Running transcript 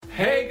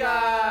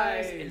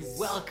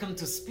welcome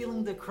to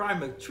Spilling the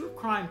Crime, a true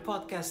crime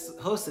podcast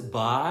hosted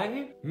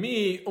by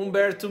me,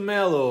 Humberto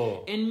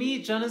Melo. and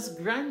me, Jonas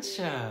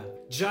Grancha.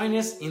 Join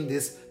us in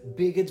this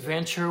big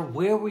adventure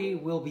where we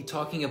will be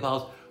talking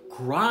about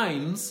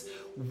crimes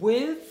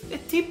with a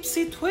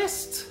tipsy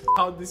twist.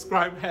 How this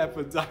crime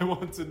happens, I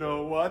want to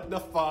know what the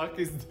fuck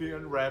is the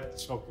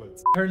unwrapped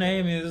chocolates. Her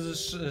name is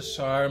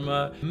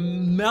Sharma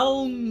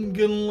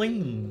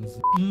Melgalins.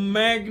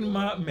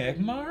 Magmar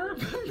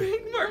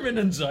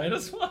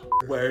meningitis? What?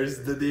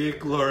 Where's the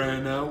dick,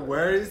 Lorena?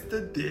 Where is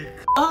the dick?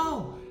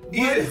 Oh!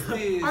 What is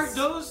this? Are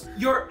those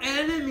your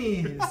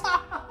enemies?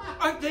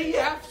 Are they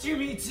after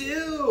me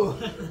too?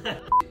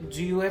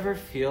 Do you ever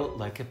feel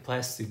like a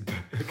plastic bag?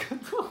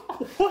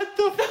 What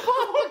the fuck?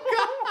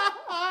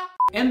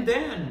 And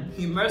then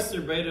he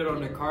masturbated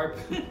on the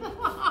carpet.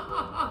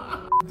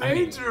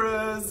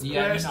 Dangerous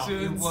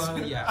questions.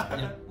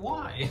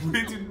 Why?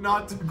 We do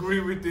not agree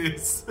with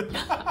this.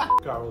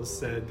 Carl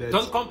said that.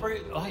 Don't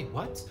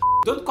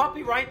Don't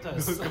copyright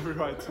us. Don't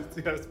copyright us.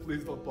 Yes,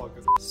 please don't block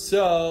us.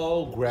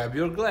 So grab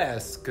your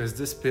glass, cause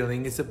the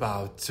spilling is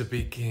about to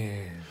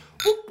begin.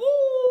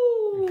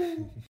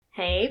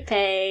 Hey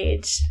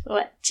Paige,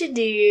 what you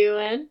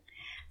doing?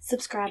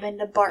 Subscribing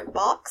to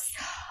BarkBox.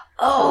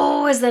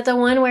 Oh, is that the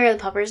one where the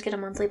puppers get a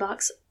monthly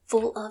box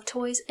full of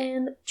toys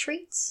and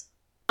treats?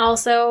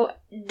 Also,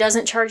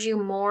 doesn't charge you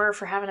more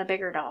for having a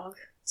bigger dog,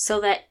 so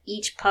that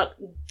each pup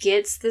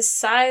gets the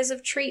size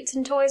of treats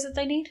and toys that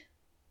they need?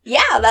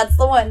 Yeah, that's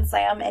the one,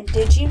 Sam. And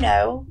did you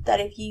know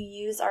that if you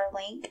use our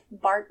link,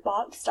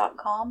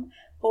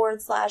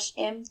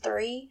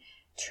 barkbox.com/M3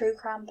 True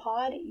Crime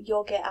Pod,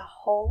 you'll get a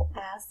whole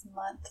ass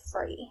month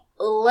free.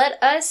 Let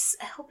us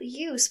help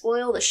you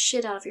spoil the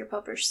shit out of your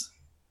puppers.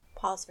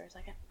 Pause for a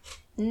second.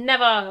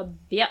 Never,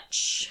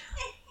 bitch.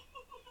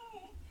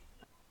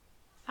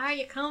 Are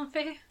you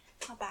comfy?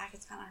 My back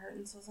is kind of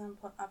hurting, so I'm going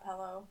to put my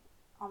pillow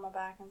on my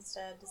back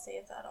instead to see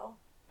if that'll...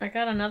 I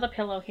got another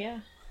pillow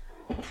here.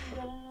 You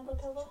got another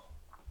pillow?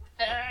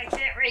 I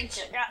can't reach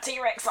it. Got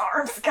T-Rex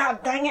arms.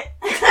 God dang it.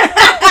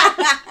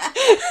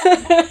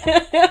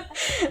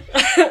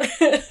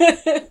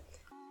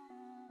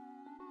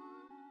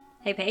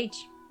 Hey, Paige.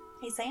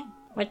 Hey, Sam.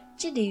 What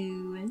you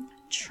doing?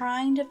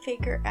 Trying to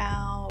figure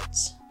out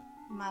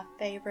my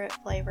favorite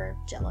flavor of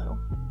Jell-O.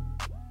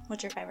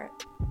 What's your favorite?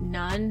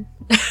 None.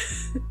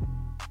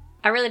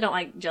 I really don't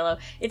like Jell-O.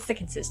 It's the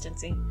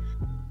consistency.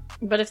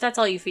 But if that's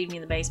all you feed me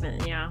in the basement,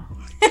 then yeah.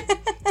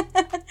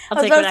 I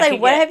was about to say,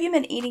 what have you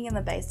been eating in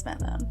the basement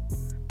then?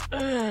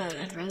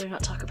 I'd rather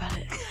not talk about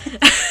it.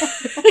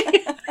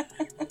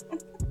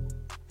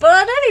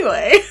 But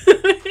anyway,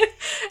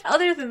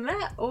 other than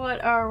that,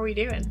 what are we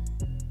doing?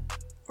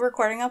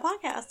 Recording a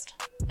podcast.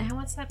 And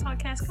what's that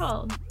podcast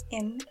called?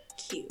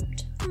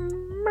 M-Cubed.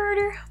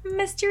 Murder,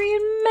 Mystery,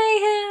 and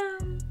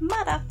Mayhem.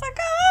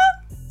 Motherfucker!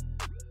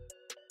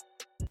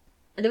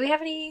 Do we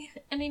have any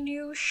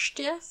new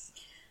stuff?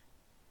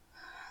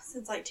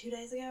 Since like 2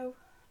 days ago?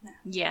 No.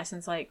 Yeah,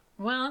 since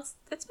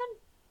it's been,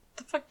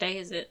 the fuck day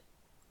is it?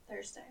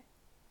 Thursday.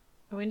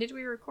 When did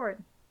we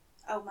record?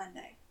 Oh,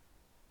 Monday.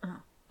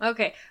 Oh,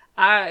 okay.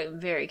 I'm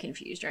very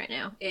confused right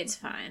now. It's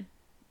fine.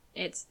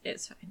 It's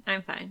fine.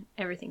 I'm fine.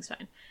 Everything's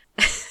fine.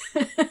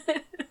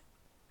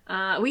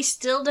 We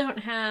still don't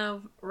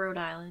have Rhode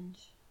Island,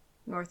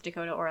 North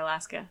Dakota, or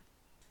Alaska.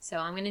 So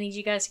I'm going to need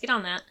you guys to get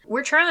on that.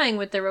 We're trying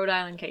with the Rhode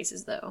Island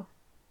cases, though.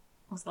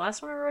 Was the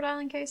last one a Rhode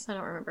Island case? I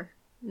don't remember.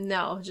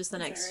 No, just the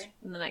next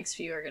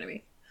few are going to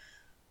be.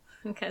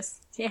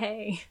 Because,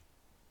 yay.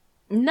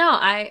 No,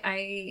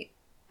 I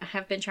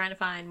have been trying to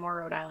find more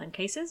Rhode Island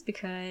cases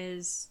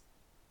because,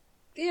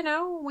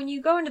 when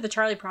you go into the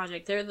Charlie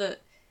Project, they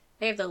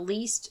have the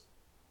least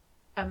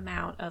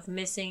amount of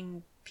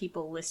missing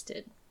people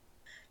listed.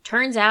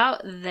 Turns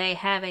out they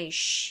have a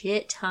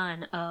shit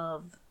ton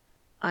of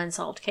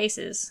unsolved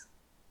cases.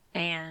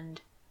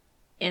 And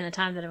in the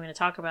time that I'm going to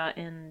talk about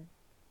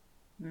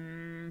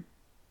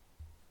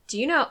do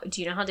you know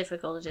how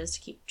difficult it is to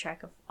keep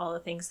track of all the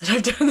things that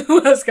I've done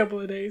the last couple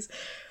of days?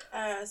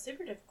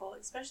 Super difficult,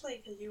 especially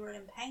because you were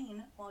in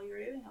pain while you were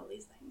doing all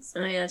these things.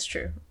 Oh, yeah, that's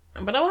true.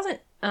 But I wasn't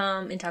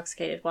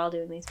intoxicated while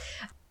doing these.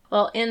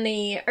 Well, in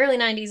the early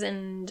 90s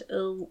and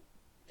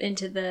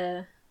into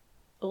the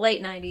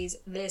late 90s,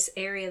 this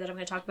area that I'm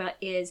going to talk about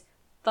is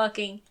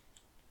fucking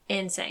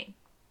insane.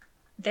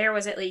 There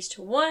was at least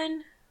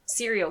one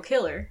serial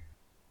killer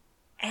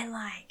and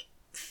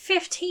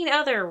 15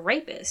 other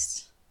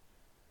rapists.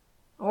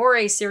 Or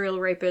a serial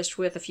rapist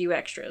with a few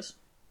extras.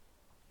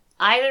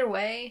 Either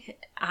way,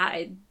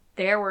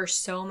 there were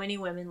so many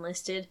women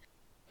listed.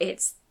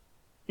 It's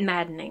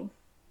maddening.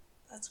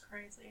 That's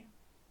crazy.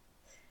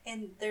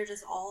 And they're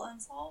just all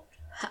unsolved?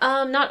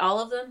 Not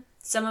all of them.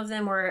 Some of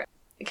them were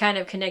kind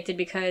of connected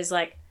because,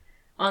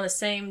 on the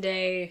same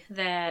day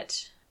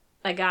that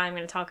a guy I'm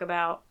going to talk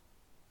about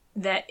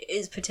that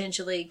is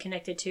potentially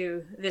connected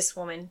to this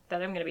woman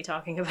that I'm going to be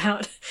talking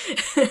about...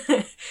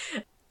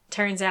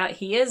 Turns out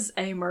he is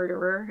a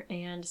murderer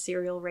and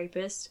serial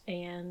rapist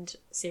and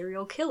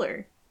serial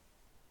killer.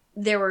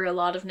 There were a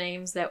lot of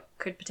names that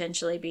could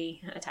potentially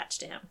be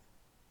attached to him.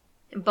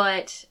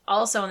 But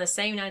also on the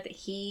same night that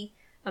he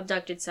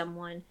abducted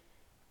someone,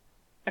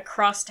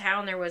 across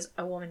town there was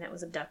a woman that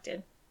was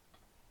abducted.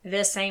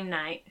 This same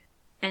night.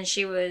 And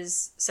she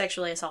was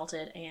sexually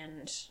assaulted,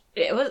 and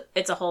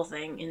it's a whole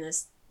thing in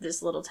this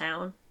little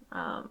town.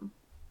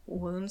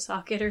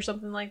 Woonsocket or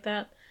something like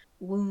that.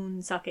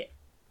 Woonsocket.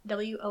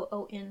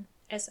 Woonsocket.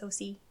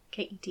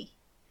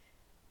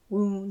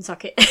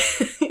 Woonsocket.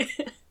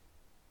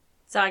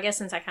 So I guess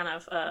since I kind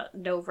of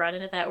dove right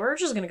into that, we're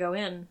just going to go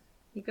in.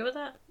 You good with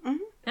that?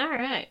 Mm-hmm. All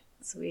right.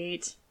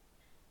 Sweet.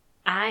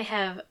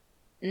 I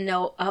do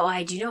know how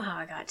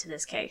I got to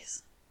this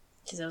case.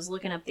 Because I was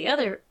looking up the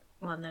other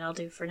one that I'll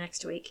do for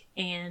next week.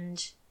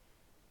 And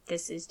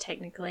this is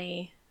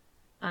technically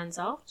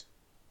unsolved.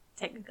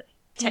 Technically.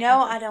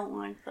 I don't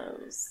like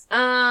those.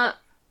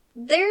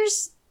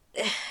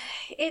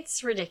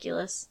 It's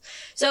ridiculous.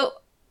 So,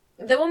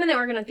 the woman that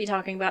we're going to be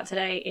talking about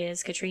today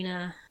is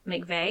Katrina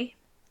McVeigh.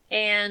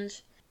 And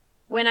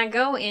when I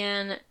go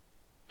in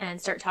and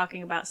start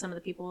talking about some of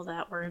the people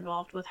that were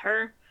involved with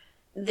her,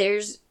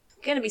 there's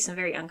going to be some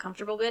very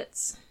uncomfortable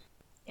bits.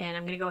 And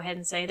I'm going to go ahead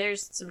and say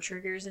there's some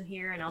triggers in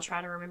here, and I'll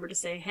try to remember to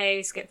say,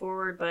 hey, skip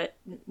forward, but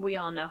we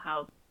all know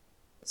how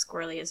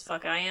squirrely as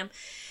fuck I am.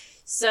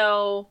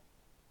 So,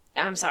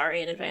 I'm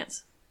sorry in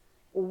advance.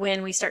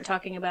 When we start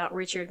talking about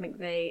Richard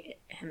McVeigh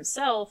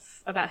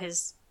himself, about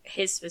his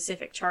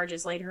specific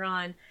charges later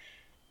on,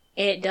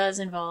 it does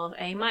involve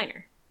a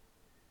minor.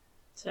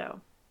 So,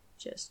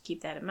 just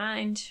keep that in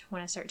mind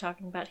when I start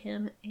talking about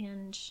him,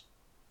 and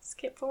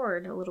skip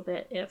forward a little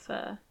bit if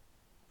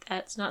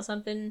that's not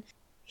something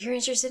you're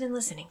interested in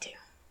listening to.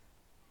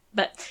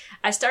 But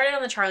I started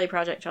on the Charlie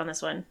Project on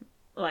this one,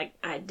 like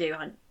I do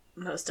on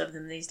most of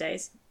them these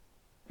days,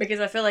 because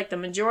I feel like the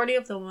majority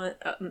of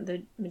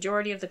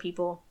the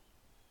people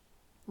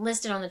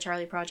listed on the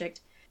Charlie Project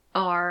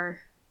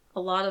are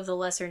a lot of the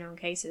lesser known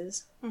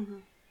cases. Mm-hmm.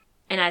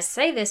 And I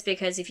say this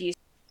because if you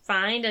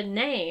find a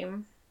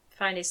name,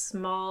 find a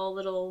small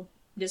little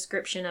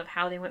description of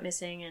how they went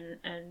missing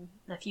and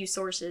a few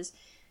sources,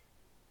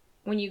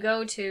 when you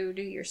go to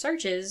do your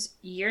searches,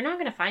 you're not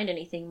going to find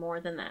anything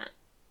more than that.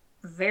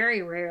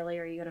 Very rarely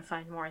are you going to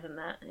find more than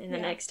that. In the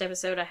next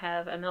episode, I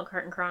have a Milk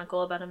Carton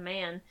Chronicle about a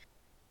man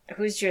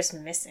who's just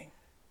missing.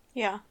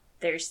 Yeah.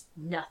 There's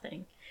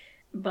nothing.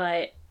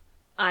 But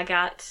I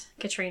got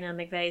Katrina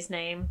McVeigh's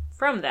name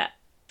from that.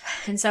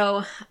 And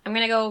so I'm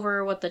going to go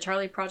over what the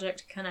Charlie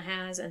Project kind of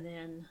has, and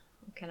then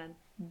kind of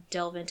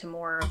delve into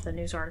more of the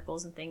news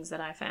articles and things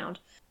that I found.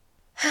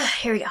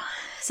 Here we go.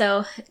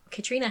 So,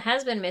 Katrina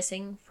has been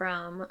missing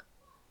from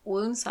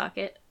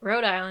Woonsocket,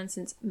 Rhode Island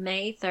since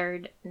May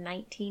 3rd,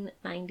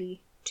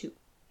 1992.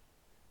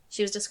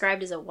 She was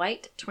described as a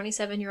white,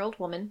 27-year-old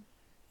woman.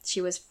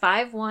 She was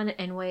 5'1"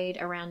 and weighed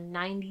around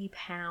 90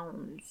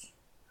 pounds.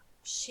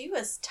 She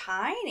was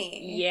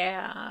tiny.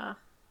 Yeah.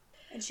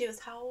 And she was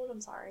how old?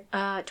 I'm sorry.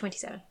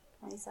 27.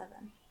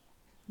 27.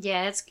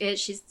 Yeah,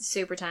 she's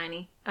super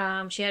tiny.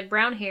 She had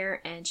brown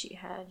hair and she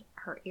had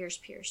her ears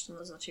pierced, and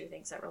those are the two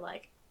things that were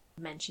like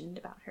mentioned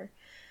about her.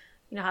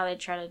 You know how they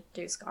try to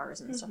do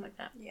scars and stuff like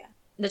that. Yeah.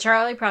 The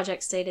Charlie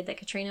Project stated that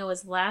Katrina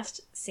was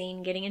last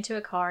seen getting into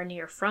a car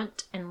near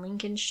Front and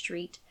Lincoln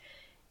Street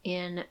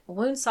in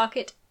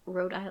Woonsocket,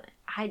 Rhode Island.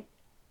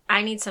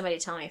 I need somebody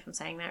to tell me if I'm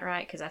saying that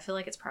right, because I feel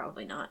like it's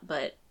probably not,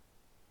 but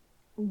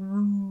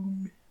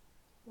Woonsocket.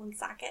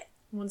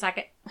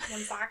 Woonsocket.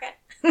 Woonsocket.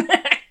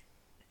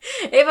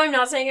 If I'm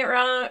not saying it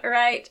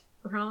right.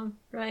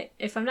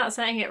 If I'm not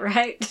saying it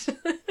right,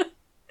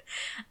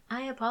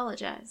 I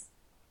apologize.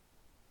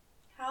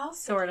 How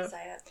else Sort did you of.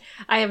 say it?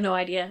 I have no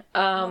idea.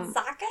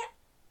 Woonsocket?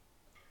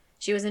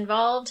 She was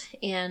involved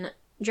in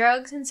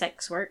drugs and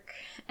sex work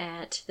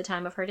at the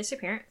time of her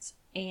disappearance,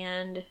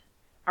 and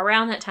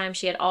around that time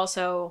she had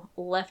also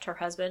left her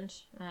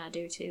husband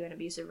due to an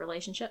abusive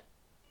relationship.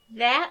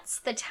 That's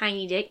the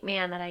tiny dick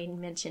man that I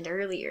mentioned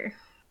earlier.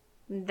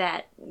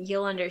 That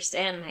you'll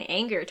understand my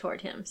anger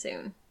toward him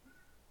soon.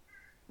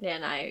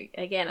 And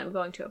I'm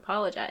going to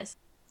apologize.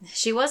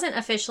 She wasn't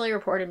officially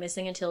reported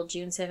missing until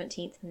June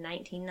 17th,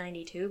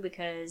 1992,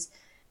 because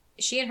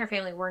she and her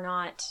family were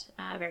not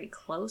very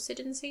close, it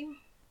didn't seem.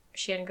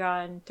 She had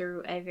gone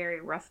through a very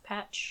rough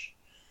patch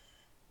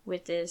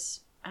with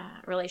this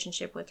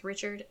relationship with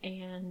Richard,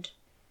 and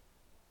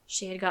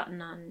she had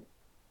gotten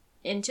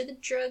into the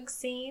drug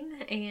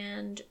scene,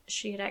 and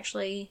she had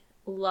actually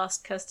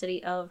lost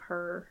custody of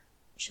her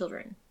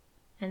children.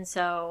 And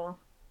so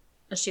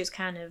she was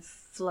kind of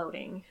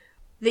floating.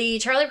 The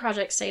Charlie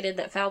Project stated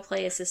that foul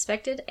play is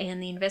suspected,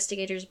 and the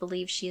investigators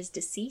believe she is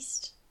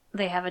deceased.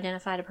 They have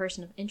identified a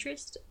person of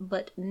interest,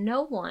 but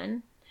no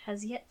one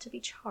has yet to be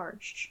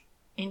charged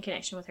in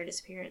connection with her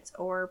disappearance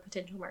or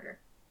potential murder.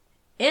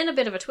 In a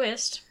bit of a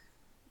twist,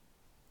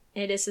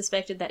 it is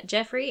suspected that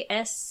Jeffrey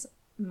S.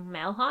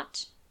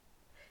 Malhot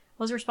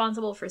was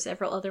responsible for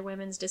several other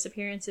women's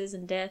disappearances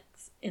and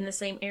deaths in the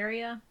same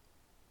area.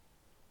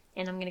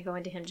 And I'm going to go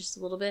into him just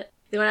a little bit.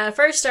 When I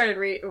first started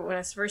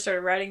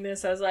writing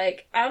this, I was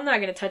like, I'm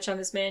not going to touch on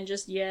this man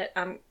just yet.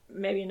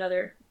 Maybe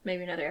another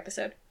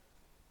episode,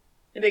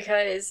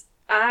 because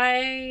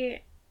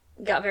I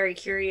got very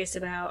curious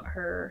about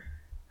her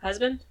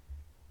husband,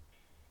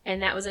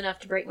 and that was enough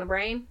to break my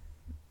brain.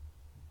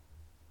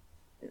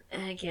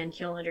 Again,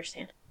 you'll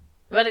understand.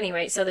 But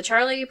anyway, so the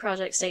Charlie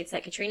Project states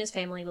that Katrina's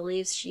family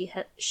believes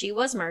she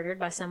was murdered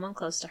by someone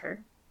close to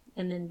her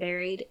and then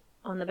buried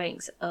on the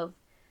banks of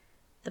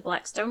the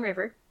Blackstone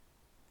River.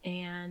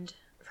 And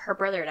her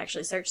brother had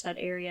actually searched that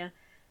area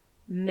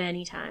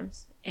many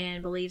times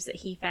and believes that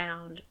he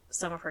found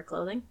some of her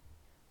clothing.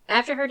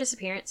 After her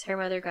disappearance, her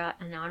mother got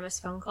anonymous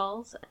phone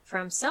calls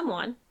from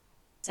someone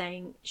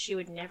saying she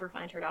would never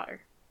find her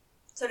daughter.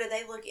 So did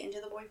they look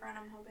into the boyfriend,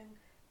 I'm hoping?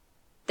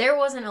 There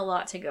wasn't a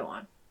lot to go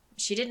on.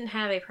 She didn't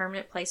have a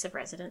permanent place of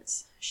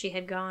residence. She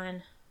had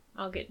gone,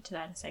 I'll get to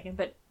that in a second,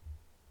 but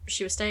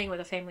she was staying with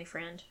a family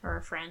friend, or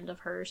a friend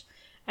of hers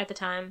at the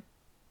time.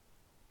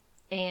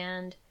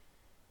 And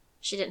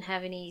she didn't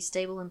have any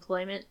stable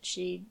employment.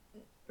 She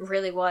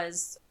really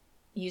was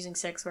using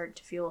sex work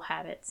to fuel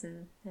habits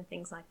and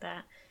things like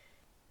that.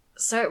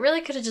 So it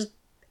really could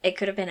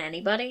have been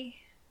anybody.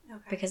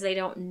 Okay. Because they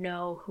don't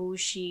know who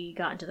she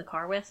got into the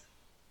car with.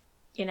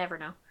 You never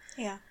know.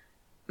 Yeah.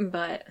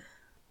 But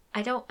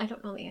I don't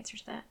know the answer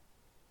to that.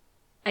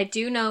 I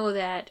do know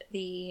that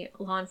the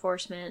law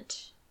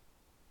enforcement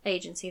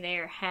agency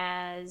there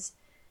has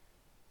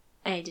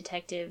a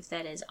detective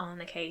that is on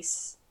the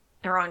case,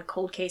 or on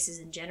cold cases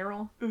in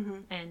general,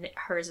 and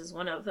hers is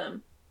one of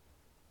them.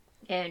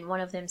 And one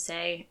of them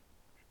say,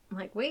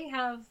 like, we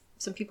have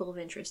some people of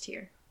interest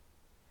here,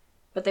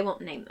 but they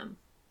won't name them.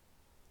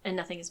 And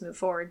nothing has moved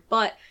forward.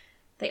 But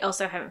they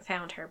also haven't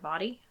found her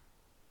body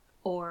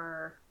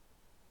or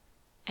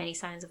any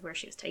signs of where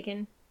she was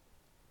taken.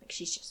 Like,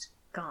 she's just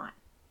gone.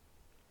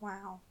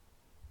 Wow.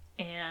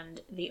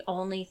 And the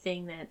only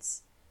thing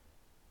that's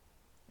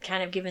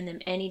kind of given them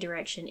any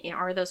direction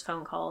are those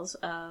phone calls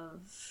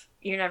of,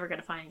 you're never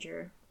going to find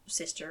your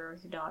sister or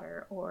your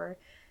daughter, or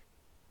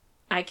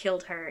I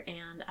killed her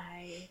and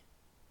I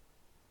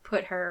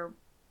put her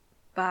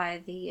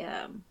by the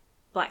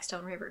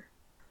Blackstone River.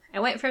 I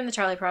went from the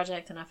Charlie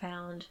Project and I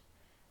found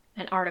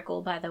an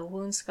article by the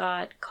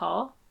Woonscott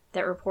Call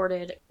that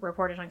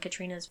reported on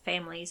Katrina's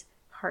family's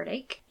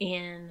heartache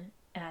in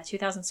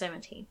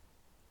 2017.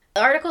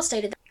 The article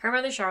stated that her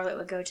mother Charlotte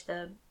would go to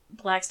the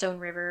Blackstone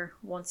River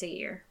once a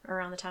year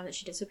around the time that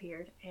she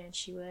disappeared, and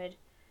she would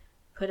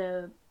put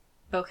a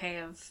bouquet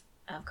of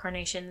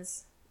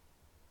carnations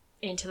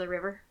into the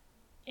river,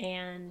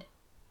 and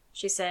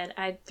she said,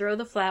 I'd throw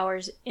the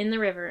flowers in the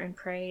river and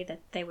pray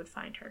that they would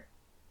find her.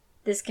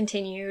 This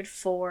continued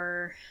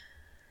for,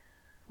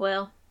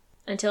 well,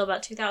 until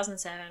about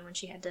 2007, when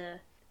she had to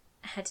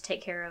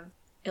take care of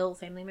ill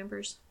family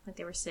members. Like,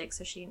 they were sick,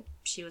 so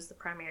she was the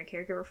primary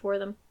caregiver for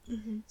them.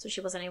 Mm-hmm. So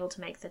she wasn't able to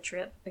make the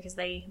trip because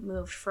they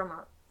moved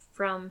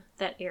from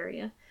that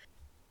area.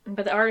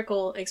 But the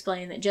article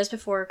explained that just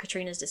before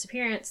Katrina's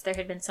disappearance, there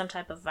had been some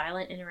type of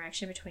violent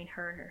interaction between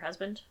her and her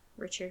husband,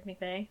 Richard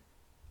McVeigh.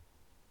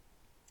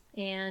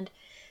 And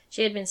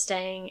she had been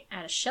staying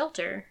at a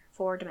shelter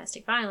for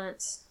domestic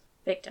violence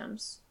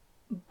victims.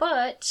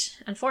 But,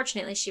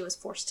 unfortunately, she was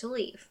forced to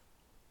leave.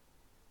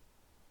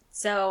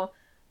 So,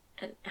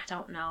 I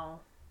don't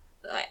know.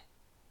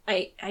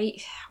 I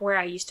where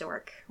I used to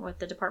work with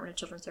the Department of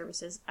Children's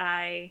Services,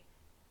 I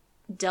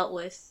dealt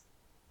with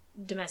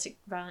domestic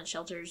violence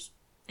shelters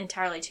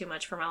entirely too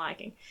much for my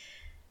liking.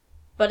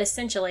 But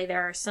essentially,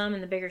 there are some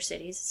in the bigger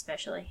cities,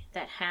 especially,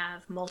 that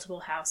have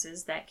multiple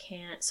houses that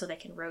they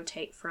can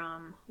rotate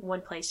from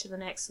one place to the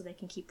next, so they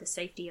can keep the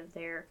safety of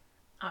their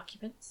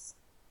occupants.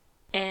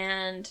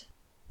 And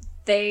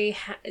they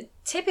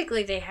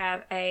typically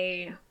have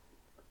a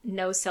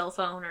no cell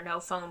phone or no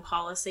phone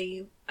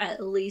policy,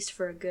 at least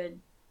for a good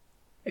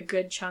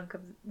chunk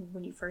of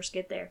when you first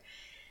get there.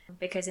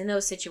 Because in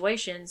those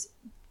situations,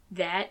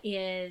 that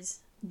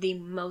is the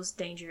most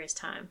dangerous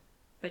time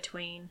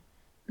between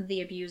the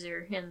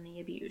abuser and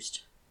the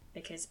abused.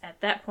 Because at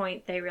that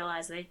point, they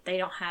realize they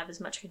don't have as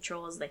much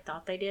control as they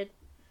thought they did.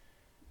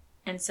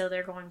 And so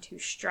they're going to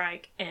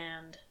strike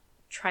and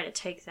try to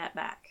take that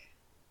back.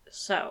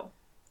 So,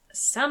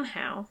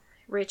 somehow,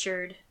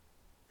 Richard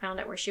found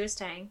out where she was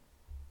staying,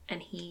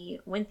 and he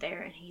went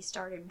there and he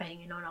started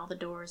banging on all the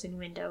doors and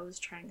windows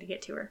trying to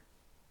get to her.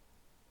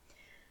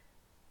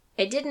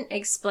 It didn't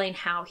explain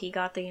how he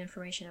got the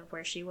information of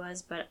where she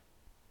was, but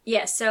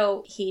yeah,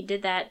 so he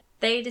did that.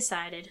 They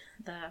decided,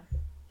 the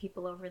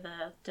people over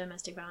the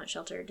domestic violence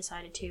shelter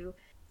decided to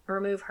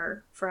remove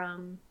her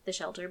from the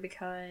shelter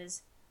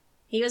because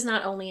he was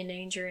not only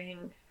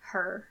endangering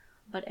her,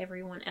 but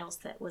everyone else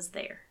that was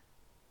there.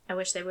 I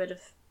wish they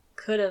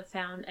could have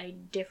found a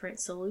different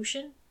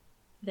solution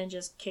than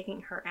just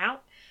kicking her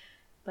out,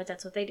 but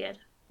that's what they did.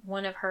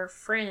 One of her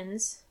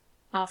friends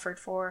offered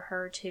for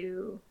her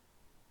to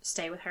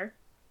stay with her,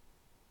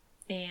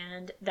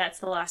 and that's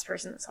the last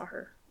person that saw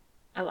her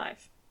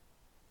alive.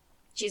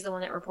 She's the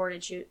one that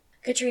reported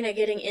Katrina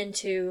getting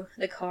into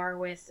the car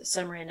with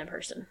some random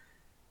person.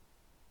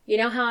 You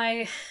know how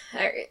I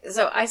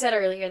said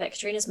earlier that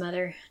Katrina's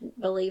mother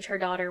believed her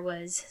daughter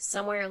was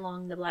somewhere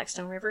along the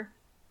Blackstone River?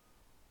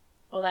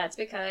 Well, that's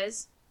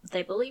because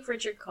they believe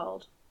Richard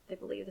called. They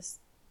believe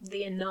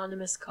the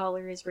anonymous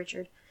caller is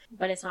Richard,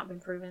 but it's not been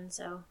proven,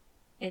 so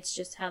it's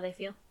just how they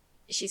feel.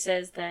 She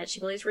says that she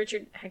believes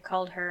Richard had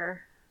called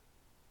her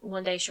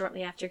one day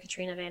shortly after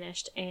Katrina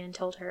vanished and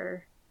told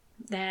her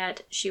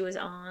that she was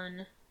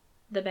on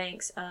the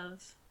banks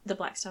of the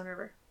Blackstone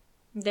River.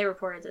 They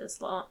reported this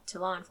to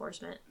law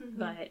enforcement,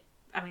 but,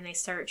 I mean, they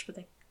searched, but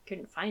they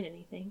couldn't find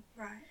anything.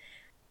 Right.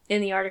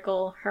 In the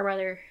article, her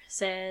mother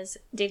says,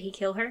 "Did he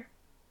kill her?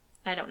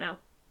 I don't know.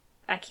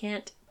 I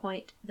can't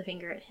point the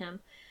finger at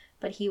him,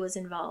 but he was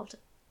involved.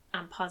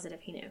 I'm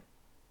positive he knew."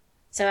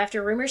 So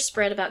after rumors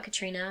spread about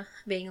Katrina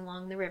being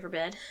along the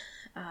riverbed,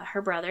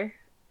 her brother,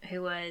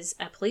 who was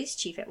a police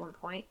chief at one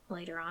point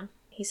later on,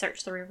 he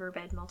searched the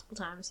riverbed multiple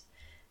times.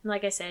 And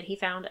like I said, he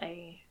found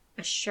a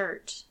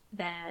shirt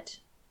that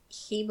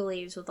he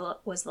believes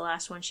was the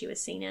last one she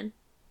was seen in.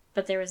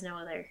 But there was no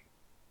other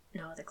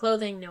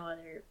clothing,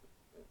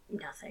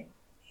 nothing.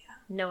 Yeah.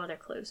 No other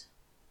clues.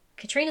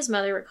 Katrina's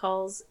mother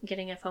recalls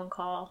getting a phone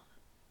call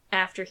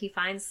after he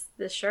finds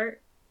this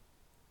shirt.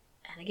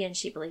 And again,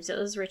 she believes it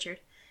was Richard,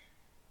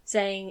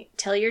 saying,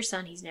 "Tell your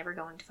son he's never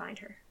going to find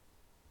her."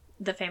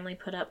 The family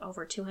put up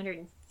over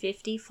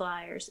 250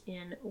 flyers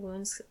in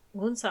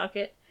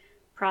Woonsocket,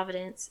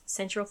 Providence,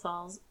 Central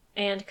Falls,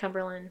 and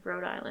Cumberland,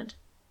 Rhode Island.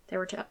 There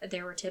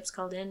were tips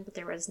called in, but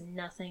there was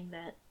nothing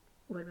that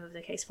would move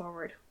the case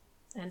forward.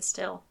 And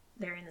still,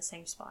 they're in the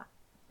same spot.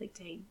 Like,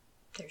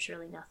 there's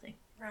really nothing.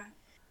 Right.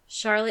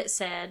 Charlotte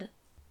said,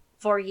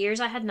 "For years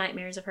I had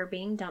nightmares of her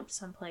being dumped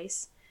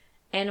someplace,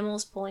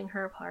 animals pulling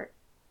her apart.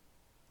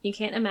 You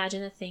can't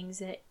imagine the things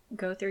that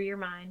go through your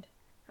mind.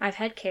 I've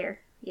had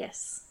care,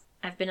 yes.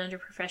 I've been under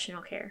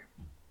professional care.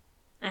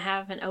 I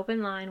have an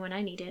open line when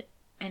I need it,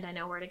 and I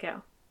know where to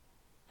go.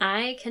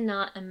 I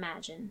cannot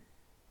imagine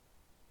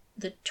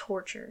the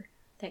torture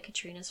that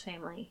Katrina's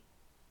family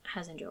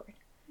has endured.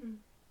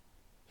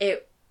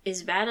 It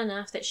is bad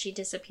enough that she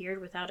disappeared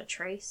without a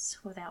trace,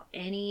 without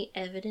any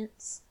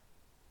evidence,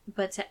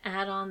 but to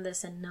add on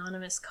this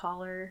anonymous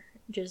caller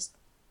just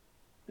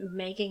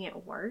making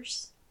it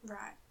worse,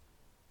 Right.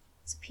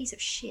 it's a piece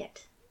of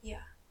shit.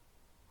 Yeah.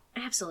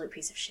 Absolute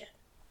piece of shit."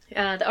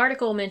 The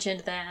article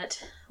mentioned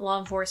that law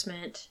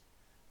enforcement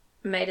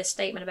made a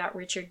statement about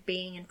Richard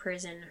being in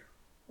prison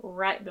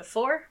right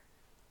before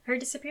her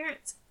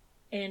disappearance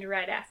and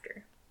right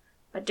after.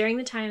 But during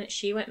the time that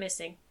she went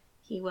missing,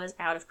 he was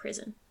out of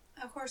prison.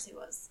 Of course he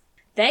was.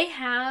 They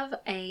have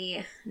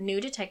a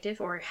new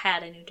detective, or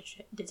had a new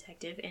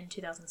detective in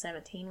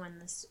 2017 when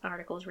this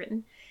article was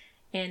written,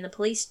 and the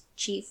police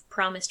chief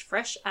promised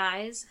fresh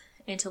eyes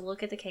and to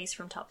look at the case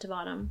from top to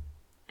bottom.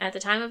 At the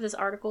time of this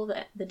article,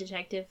 the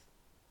detective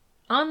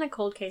on the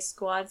cold case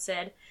squad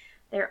said,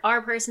 "There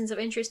are persons of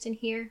interest in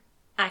here.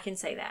 I can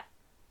say that."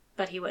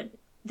 But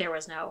there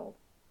was no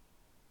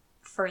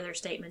further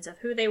statements of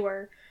who they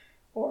were,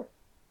 or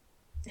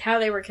how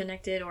they were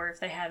connected, or if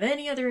they have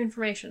any other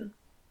information.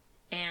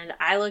 And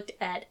I looked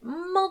at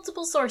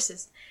multiple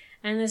sources,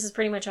 and this is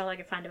pretty much all I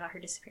could find about her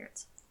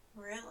disappearance.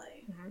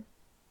 Really?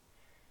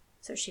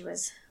 So she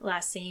was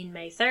last seen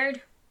May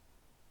 3rd,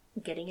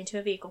 getting into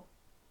a vehicle,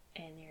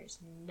 and there's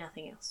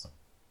nothing else.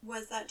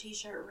 Was that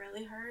t-shirt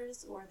really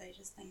hers, or they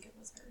just think it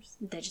was hers?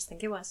 They just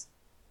think it was.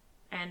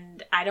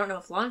 And I don't know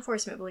if law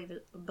enforcement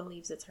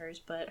believes it's hers,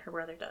 but her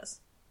brother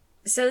does.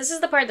 So this is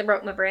the part that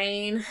broke my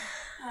brain.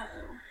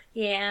 Uh-oh.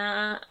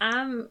 Yeah,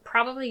 I'm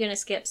probably going to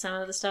skip some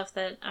of the stuff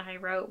that I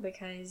wrote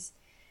because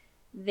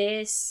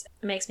this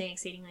makes me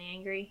exceedingly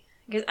angry.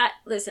 Because,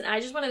 I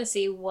just wanted to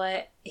see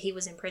what he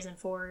was in prison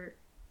for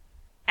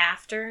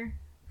after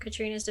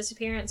Katrina's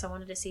disappearance. I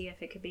wanted to see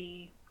if it could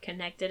be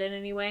connected in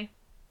any way.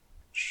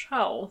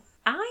 So,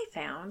 I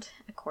found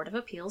a Court of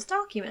Appeals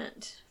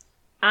document.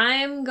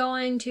 I'm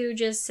going to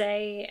just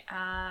say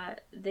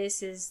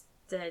this is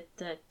the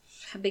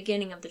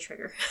beginning of the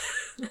trigger.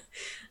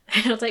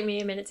 It'll take me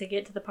a minute to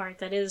get to the part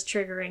that is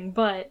triggering,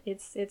 but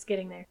it's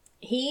getting there.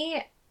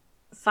 He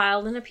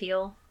filed an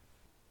appeal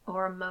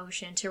or a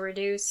motion to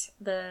reduce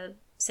the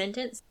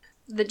sentence.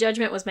 The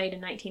judgment was made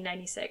in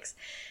 1996.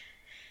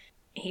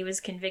 He was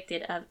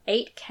convicted of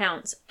 8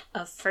 counts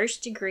of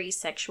first-degree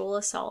sexual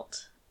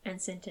assault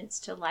and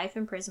sentenced to life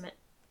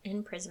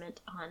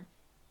imprisonment on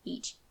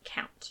each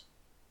count.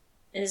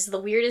 It is the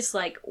weirdest,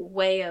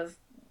 way of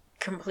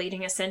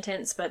completing a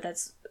sentence, but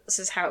this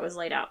is how it was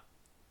laid out.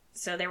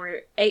 So there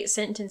were 8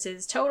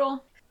 sentences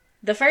total.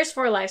 The first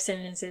 4 life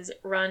sentences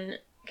run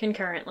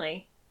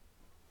concurrently.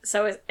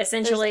 So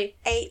essentially...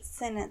 There's 8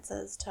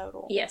 sentences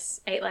total.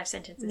 Yes, 8 life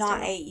sentences Not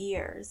total. 8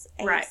 years.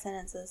 8 right.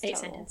 sentences total. 8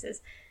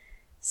 sentences.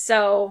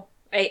 So,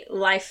 8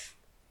 life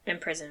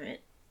imprisonment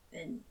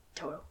in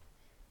total.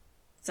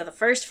 So the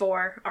first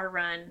 4 are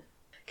run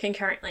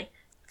concurrently.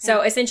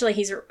 So essentially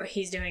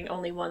he's doing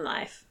only 1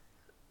 life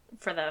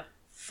for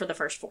the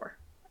first 4.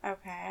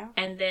 Okay.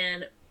 And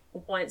then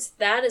once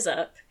that is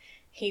up,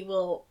 he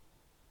will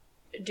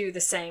do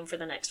the same for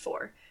the next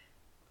 4.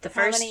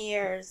 How many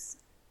years?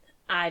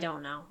 I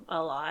don't know.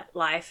 A lot.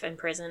 Life in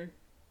prison.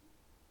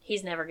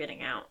 He's never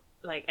getting out,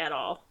 at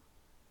all.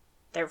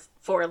 They're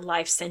 4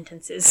 life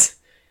sentences.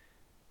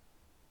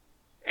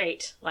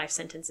 8 life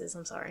sentences,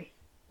 I'm sorry.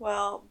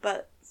 Well,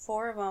 but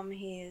 4 of them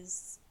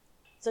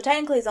so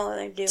technically he's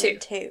only doing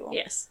 2.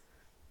 Yes.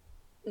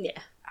 Yeah.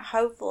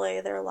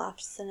 Hopefully their life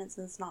sentence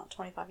is not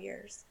 25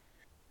 years.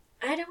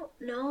 I don't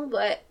know,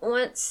 but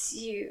once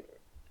you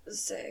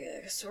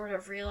sort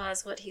of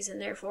realize what he's in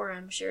there for,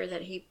 I'm sure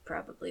that he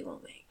probably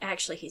won't make.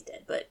 Actually, he's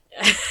dead, but.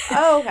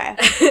 Oh,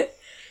 okay.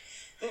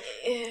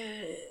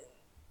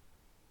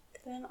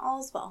 Then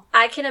all's well.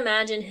 I can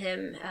imagine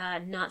him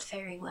not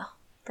faring well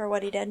For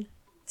what he did.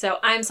 So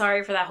I'm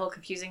sorry for that whole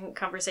confusing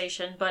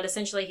conversation, but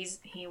essentially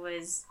he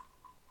was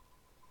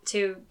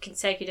 2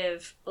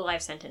 consecutive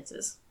life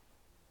sentences.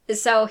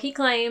 So he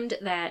claimed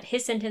that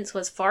his sentence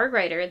was far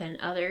greater than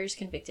others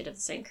convicted of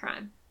the same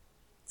crime.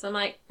 So I'm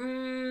like,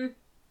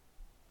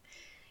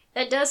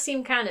 that does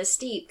seem kind of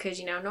steep,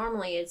 because,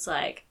 normally it's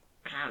like,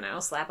 I don't know,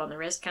 slap on the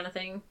wrist kind of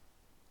thing.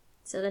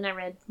 So then I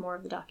read more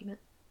of the document.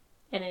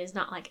 And it is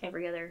not like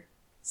every other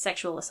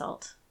sexual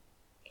assault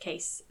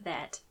case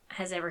that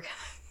has ever come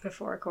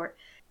before a court.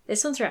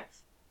 This one's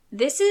rough.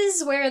 This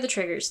is where the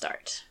triggers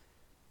start.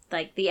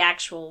 Like, the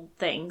actual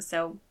thing.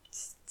 So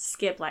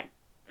skip like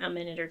a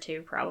minute or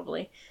 2,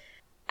 probably.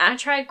 I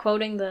tried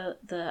quoting the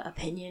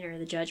opinion or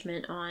the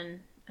judgment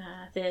on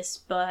this,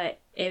 but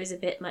it was a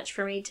bit much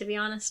for me, to be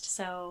honest.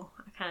 So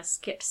I kind of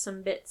skipped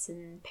some bits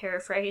and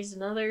paraphrased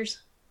in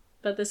others.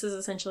 But this is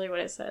essentially what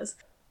it says.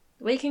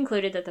 We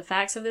concluded that the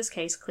facts of this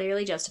case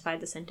clearly justified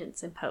the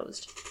sentence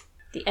imposed.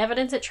 The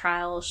evidence at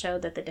trial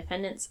showed that the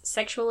defendant's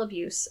sexual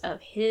abuse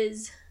of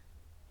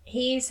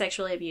he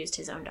sexually abused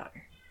his own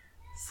daughter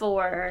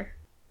for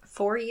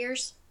 4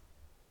 years.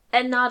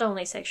 And not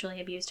only sexually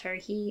abused her,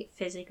 he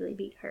physically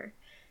beat her.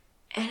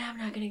 And I'm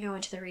not going to go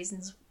into the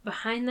reasons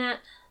behind that.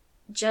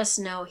 Just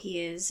know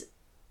he is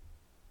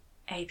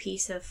a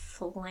piece of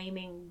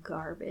flaming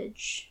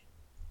garbage.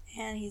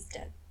 And he's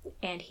dead.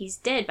 And he's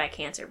dead by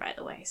cancer, by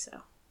the way,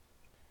 so.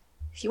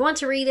 If you want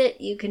to read it,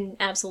 you can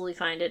absolutely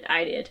find it.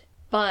 I did.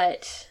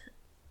 But,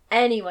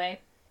 anyway.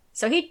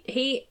 So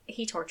he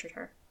tortured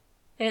her.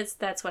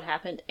 That's what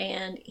happened.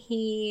 And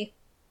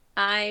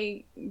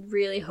I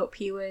really hope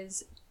he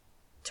was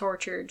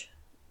tortured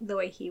the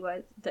way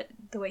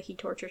he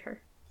tortured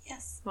her.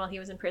 Yes. While he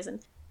was in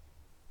prison.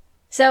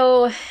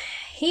 So,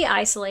 he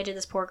isolated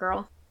this poor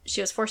girl.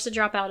 She was forced to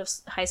drop out of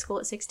high school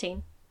at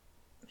 16.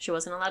 She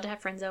wasn't allowed to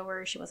have friends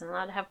over. She wasn't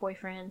allowed to have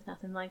boyfriends.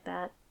 Nothing like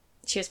that.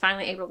 She was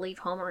finally able to leave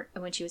home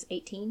when she was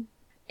 18.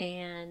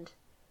 And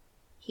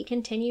he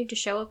continued to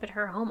show up at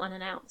her home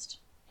unannounced.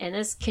 And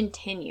this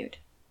continued.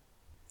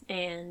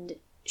 And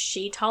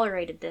she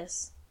tolerated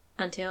this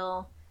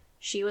until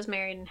she was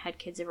married and had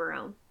kids of her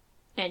own.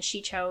 And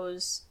she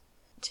chose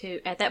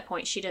to, at that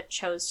point, she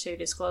chose to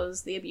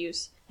disclose the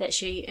abuse that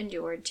she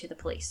endured to the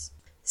police.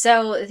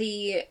 So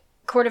the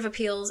Court of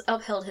Appeals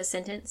upheld his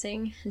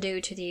sentencing due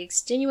to the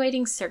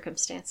extenuating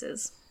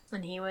circumstances.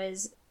 And he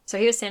was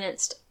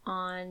sentenced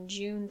on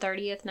June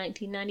 30th,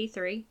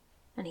 1993,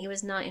 and he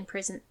was not in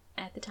prison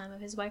at the time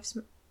of his wife's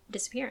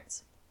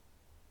disappearance.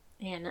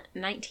 In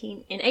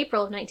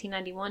April of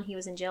 1991, he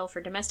was in jail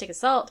for domestic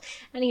assault,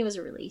 and he was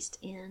released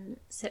in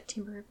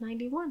September of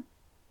 91.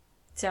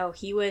 So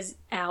he was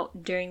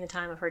out during the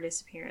time of her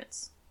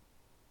disappearance.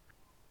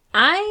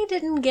 I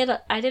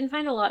didn't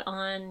find a lot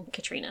on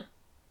Katrina,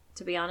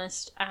 to be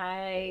honest.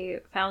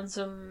 I found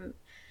some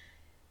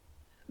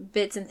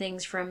bits and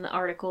things from the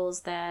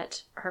articles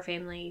that her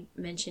family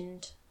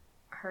mentioned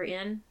her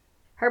in.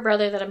 Her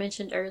brother that I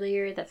mentioned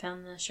earlier that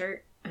found the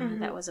shirt,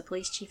 that was a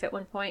police chief at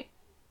one point,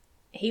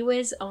 he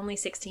was only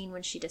 16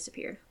 when she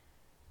disappeared.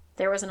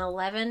 There was an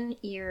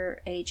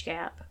 11-year age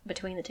gap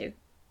between the two.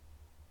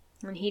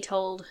 When he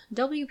told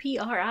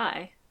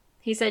WPRI,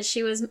 he said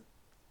she was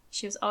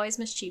always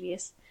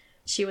mischievous.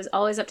 She was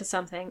always up to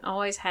something,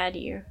 always had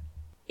you.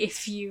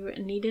 If you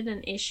needed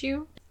an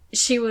issue,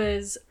 she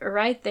was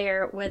right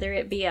there, whether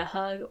it be a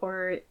hug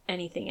or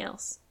anything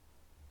else.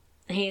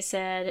 He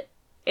said,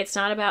 it's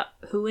not about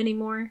who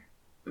anymore.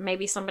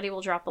 Maybe somebody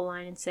will drop a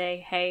line and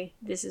say, hey,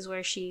 this is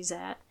where she's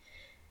at.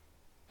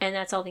 And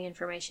that's all the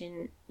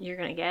information you're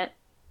going to get.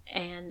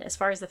 And as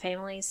far as the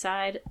family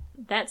side,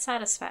 that's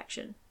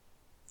satisfaction.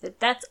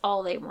 That's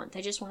all they want.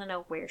 They just want to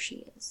know where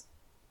she is.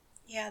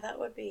 Yeah, that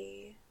would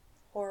be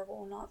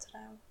horrible not to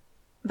know.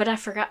 But I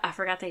forgot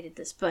they did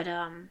this. But,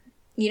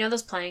 you know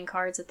those playing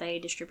cards that they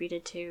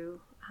distributed to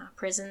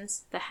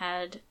prisons that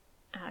had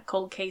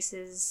cold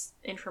cases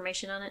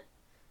information on it?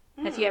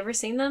 Have you ever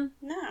seen them?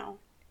 No.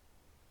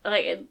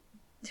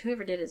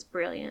 Whoever did it is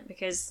brilliant,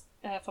 because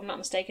if I'm not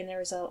mistaken, there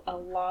was a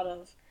lot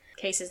of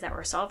cases that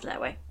were solved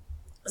that way.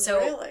 So,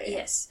 really?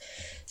 Yes.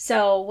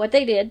 So what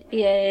they did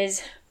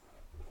is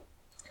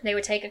they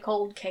would take a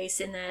cold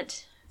case in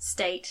that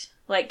state,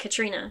 like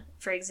Katrina,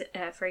 for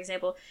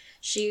example.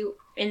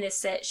 In this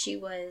set, she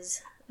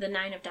was the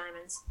 9 of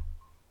diamonds,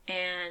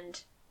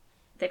 and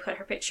they put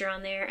her picture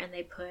on there, and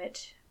they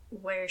put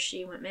where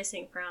she went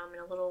missing from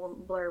and a little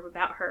blurb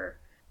about her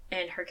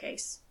and her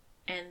case.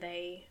 And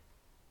they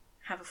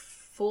have a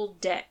full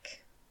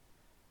deck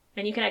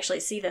And you can actually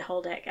see the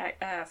whole deck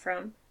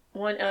from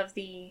one of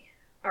the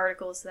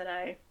articles that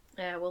I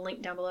will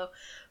link down below.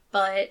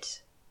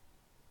 But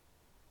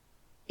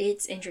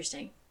it's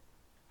interesting.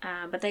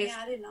 But they've...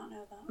 Yeah, I did not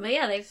know that. But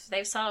yeah,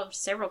 they've solved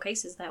several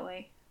cases that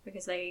way.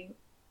 Because they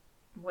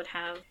would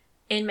have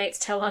inmates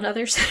tell on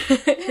others,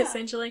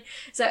 essentially.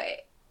 So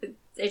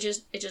it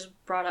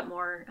just brought up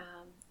more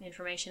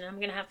information. I'm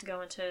going to have to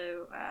go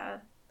into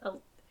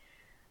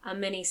a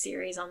mini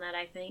series on that,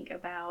 I think,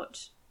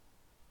 about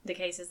the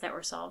cases that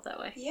were solved that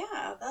way.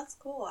 Yeah, that's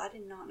cool. I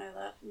did not know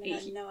that. I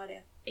had no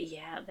idea.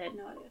 Yeah,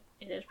 No idea.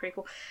 It is pretty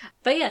cool.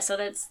 But yeah, so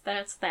that's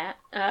that.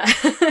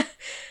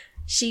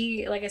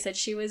 She, like I said,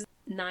 she was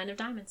 9 of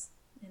diamonds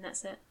in that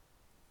set.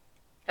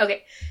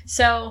 Okay,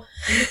 so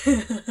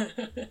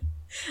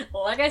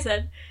like I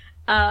said,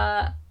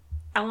 I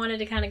wanted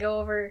to kind of go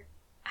over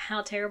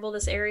how terrible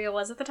this area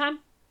was at the time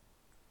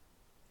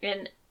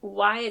and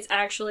why it's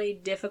actually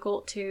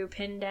difficult to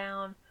pin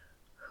down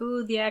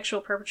who the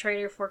actual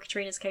perpetrator for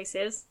Katrina's case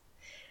is.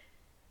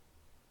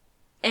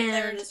 And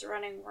they were just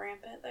running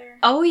rampant there?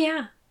 Oh,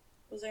 yeah.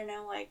 Was there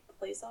no,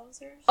 police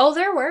officers? Oh,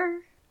 there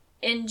were.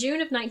 In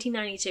June of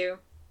 1992,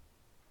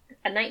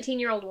 a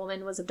 19-year-old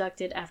woman was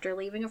abducted after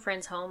leaving a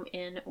friend's home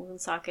in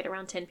Woonsocket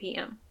around 10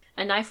 p.m.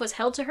 A knife was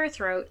held to her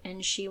throat,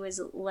 and she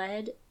was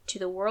led to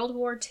the World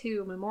War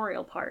II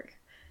Memorial Park.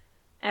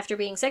 After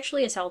being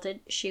sexually assaulted,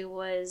 she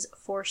was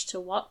forced to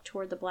walk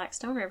toward the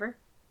Blackstone River.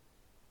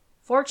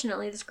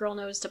 Fortunately, this girl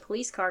noticed a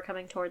police car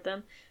coming toward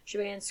them. She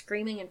began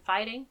screaming and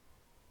fighting.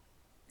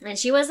 And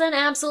she was an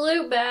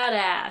absolute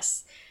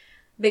badass,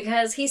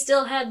 because he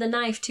still had the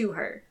knife to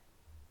her.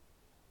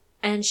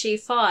 And she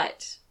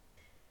fought.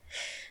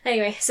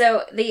 Anyway,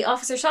 so the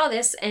officer saw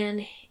this,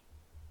 and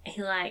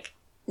he,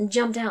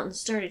 jumped out and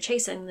started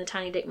chasing the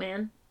tiny dick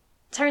man.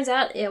 Turns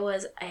out it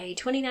was a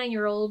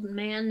 29-year-old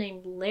man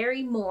named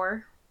Larry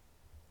Moore,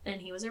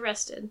 and he was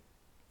arrested.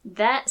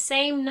 That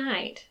same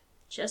night,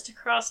 just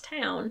across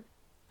town,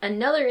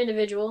 another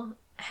individual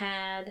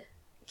had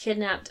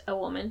kidnapped a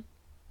woman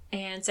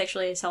and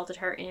sexually assaulted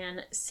her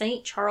in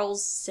St.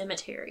 Charles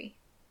Cemetery.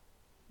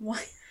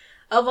 What?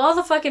 Of all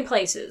the fucking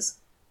places.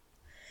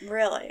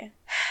 Really?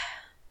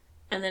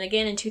 And then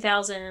again in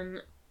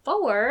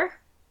 2004...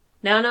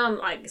 Now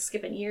I'm,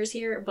 skipping years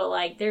here,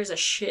 but, there's a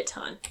shit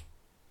ton.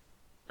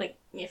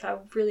 If I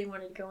really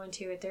wanted to go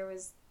into it, there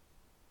was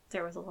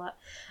a lot.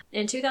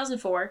 In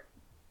 2004,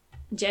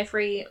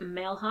 Jeffrey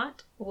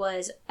Malhot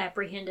was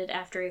apprehended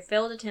after a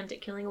failed attempt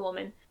at killing a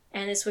woman,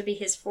 and this would be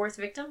his 4th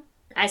victim.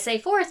 I say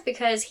 4th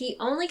because he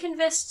only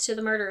confessed to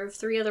the murder of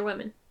 3 other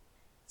women.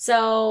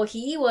 So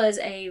he was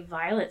a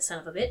violent son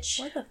of a bitch.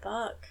 What the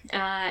fuck?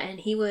 And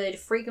he would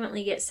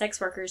frequently get sex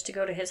workers to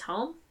go to his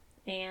home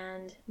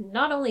and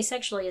not only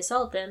sexually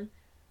assault them,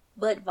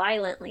 but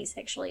violently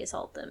sexually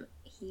assault them.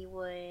 He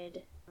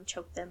would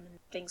choke them and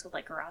things with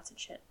garrots and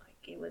shit.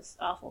 It was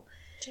awful.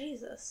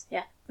 Jesus.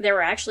 Yeah. There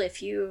were actually a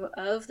few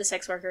of the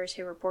sex workers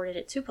who reported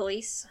it to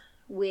police,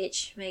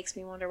 which makes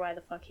me wonder why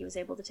the fuck he was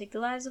able to take the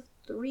lives of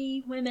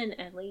 3 women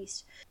at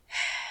least.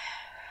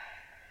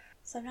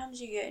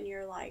 Sometimes you get in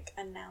your,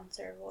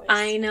 announcer voice.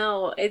 I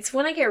know. It's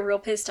when I get real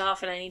pissed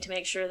off and I need to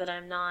make sure that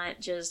I'm not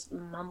just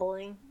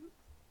mumbling.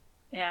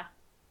 Yeah.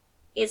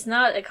 It's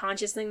not a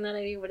conscious thing that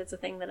I do, but it's a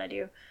thing that I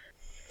do.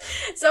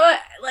 So,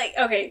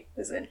 okay,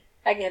 listen.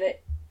 I get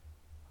it.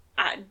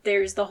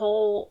 There's a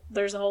whole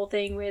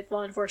thing with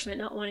law enforcement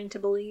not wanting to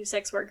believe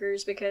sex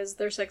workers because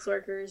they're sex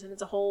workers, and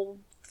it's a whole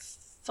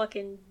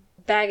fucking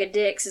bag of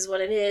dicks is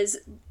what it is.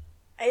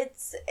 I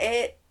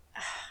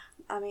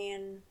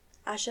mean,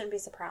 I shouldn't be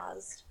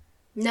surprised.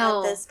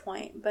 No. At this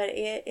point, but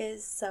it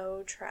is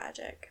so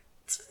tragic.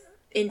 It's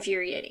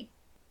infuriating.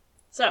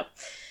 So,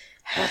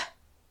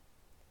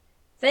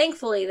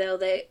 thankfully, though,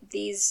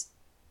 these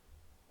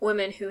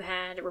women who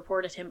had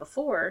reported him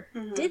before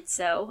did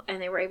so,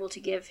 and they were able to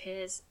give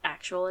his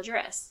actual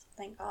address.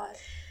 Thank God.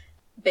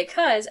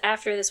 Because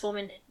after this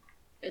woman,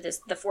 the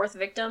 4th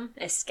victim,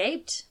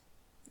 escaped,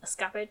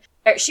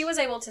 she was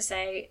able to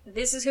say,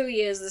 this is who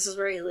he is, this is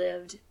where he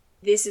lived,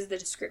 this is the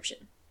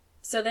description.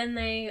 So then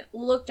they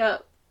looked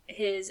up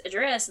his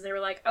address, and they were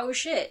like, oh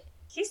shit,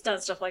 he's done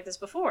stuff like this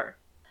before.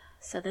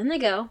 So then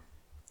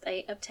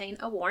they obtain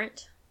a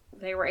warrant.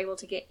 They were able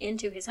to get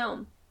into his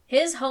home.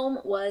 His home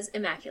was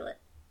immaculate,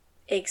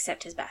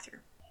 except his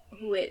bathroom,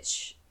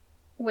 which,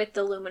 with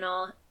the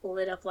luminol,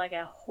 lit up like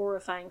a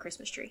horrifying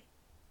Christmas tree.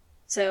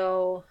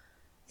 So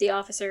the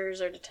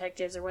officers or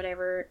detectives or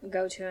whatever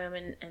go to him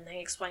and they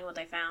explain what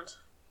they found.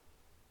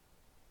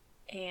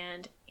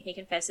 And he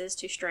confesses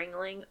to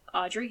strangling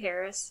Audrey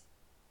Harris,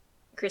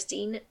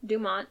 Christine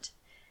Dumont,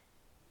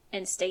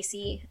 and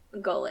Stacy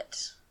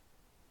Gullett.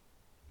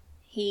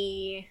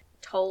 He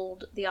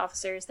told the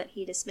officers that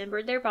he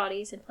dismembered their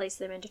bodies and placed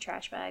them into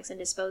trash bags and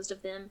disposed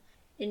of them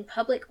in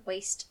public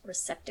waste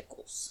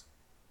receptacles.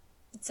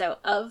 So,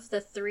 of the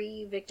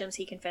 3 victims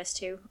he confessed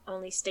to,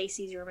 only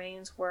Stacy's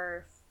remains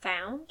were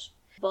found,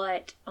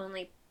 but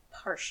only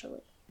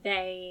partially.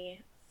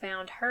 They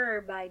found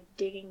her by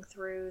digging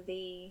through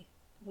the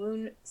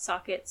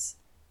Woonsocket's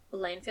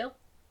landfill,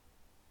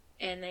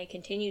 and they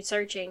continued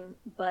searching,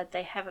 but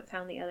they haven't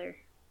found the other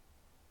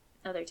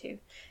two.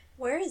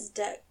 Where is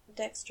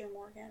Dexter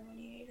Morgan when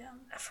you need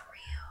him? For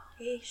real.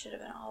 He should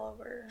have been all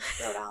over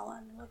Rhode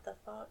Island. What the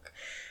fuck?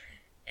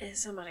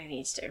 Somebody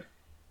needs to.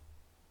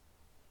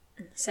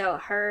 So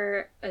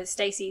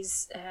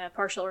Stacy's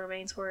partial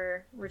remains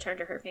were returned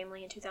to her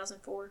family in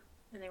 2004,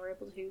 and they were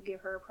able to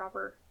give her a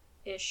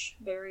proper-ish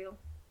burial.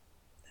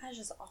 That's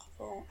just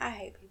awful. I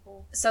hate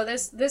people. So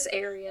this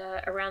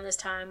area around this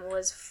time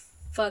was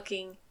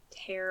fucking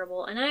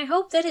terrible, and I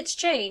hope that it's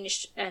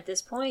changed at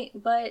this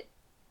point, but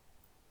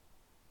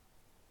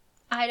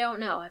I don't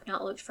know. I've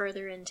not looked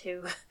further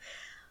into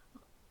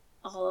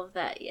all of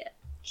that yet.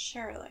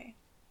 Surely.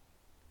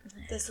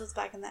 This was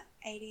back in the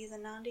 80s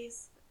and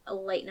 90s?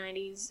 Late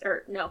 90s,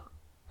 or no,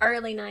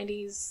 early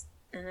 90s,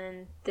 and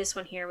then this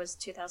one here was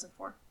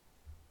 2004.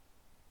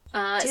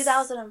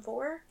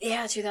 2004?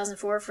 Yeah,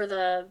 2004 for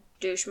the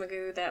douche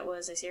magoo that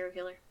was a serial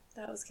killer.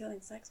 That was killing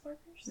sex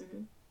workers?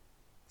 Mm-hmm.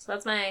 So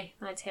that's my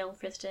tale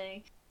for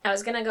today. I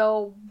was gonna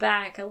go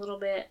back a little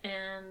bit,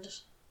 and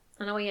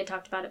I know we had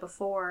talked about it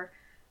before,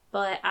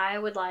 but I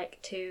would like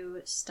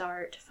to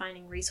start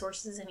finding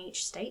resources in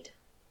each state.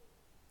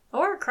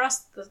 Or across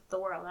the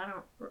world.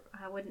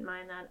 I wouldn't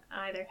mind that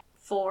either.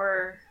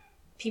 For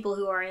people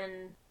who are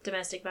in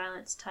domestic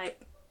violence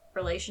type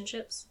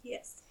relationships.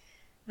 Yes.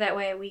 That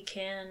way we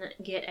can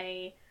get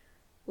a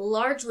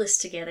large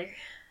list together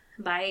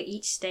by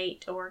each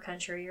state or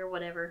country or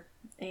whatever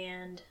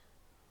and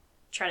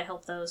try to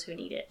help those who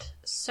need it.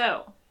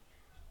 So,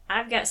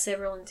 I've got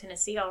several in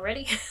Tennessee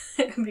already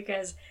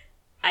because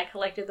I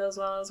collected those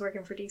while I was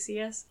working for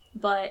DCS.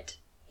 But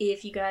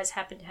if you guys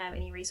happen to have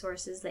any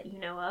resources that you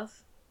know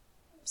of,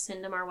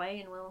 send them our way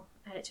and we'll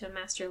add it to a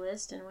master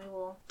list and we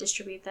will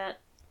distribute that.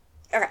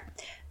 Okay.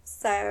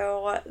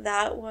 So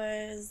that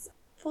was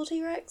full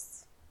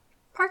T-Rex?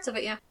 Parts of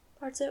it, yeah.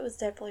 Parts of it was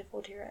definitely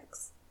full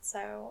T-Rex.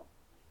 So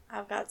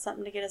I've got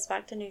something to get us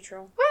back to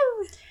neutral.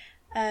 Woo!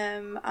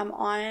 I'm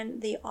on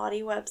the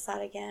Oddee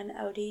website again,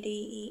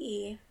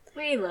 ODDEE.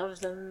 We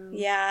love them.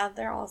 Yeah,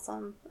 they're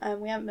awesome.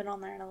 We haven't been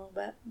on there in a little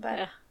bit,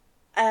 but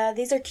yeah.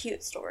 These are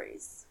cute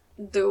stories.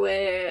 Do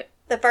it.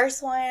 The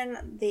first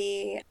one,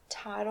 the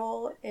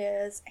title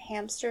is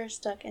Hamster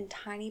Stuck in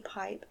Tiny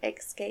Pipe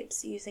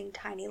Escapes Using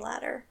Tiny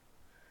Ladder.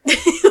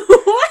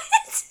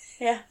 What?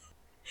 Yeah.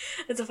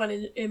 It's a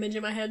funny image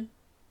in my head.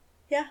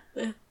 Yeah.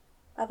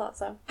 I thought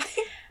so.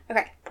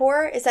 Okay.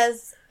 It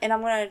says, and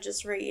I'm going to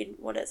just read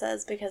what it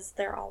says because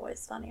they're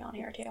always funny on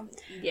here too.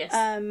 Yes.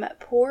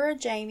 Poor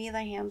Jamie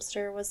the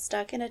hamster was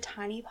stuck in a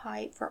tiny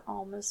pipe for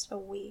almost a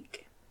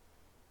week.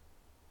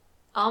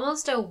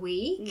 Almost a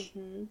week?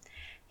 Mm-hmm.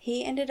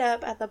 He ended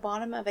up at the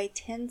bottom of a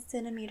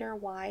 10-centimeter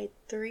wide,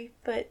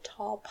 3-foot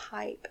tall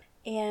pipe,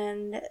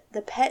 and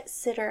the pet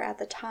sitter at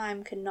the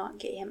time could not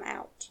get him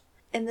out.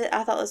 And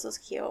I thought this was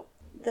cute.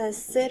 The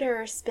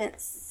sitter spent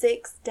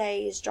 6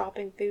 days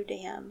dropping food to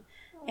him,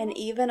 and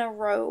even a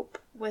rope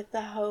with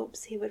the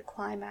hopes he would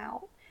climb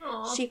out.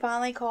 Aww. She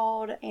finally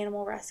called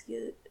animal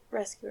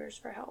rescuers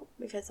for help,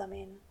 because,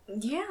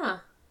 yeah,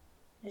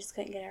 they just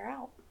couldn't get her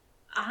out.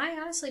 I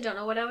honestly don't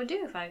know what I would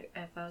do if I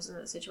was in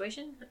that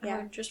situation. Yeah. I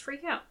would just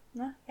freak out.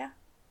 Yeah.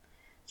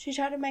 She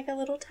tried to make a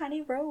little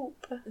tiny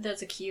rope.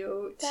 That's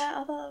cute.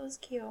 I thought that was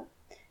cute.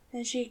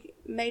 And she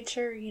made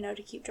sure,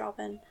 to keep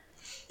dropping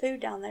food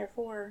down there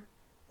for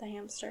the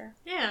hamster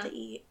to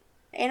eat.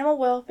 Animal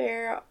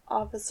welfare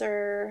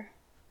officer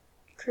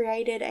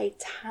created a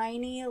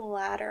tiny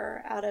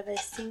ladder out of a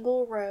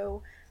single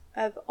row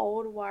of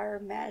old wire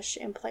mesh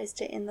and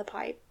placed it in the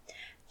pipe.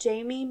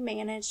 Jamie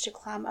managed to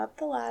climb up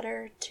the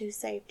ladder to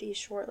safety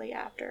shortly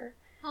after.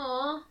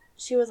 Aww.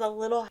 She was a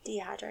little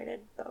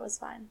dehydrated, but was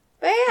fine.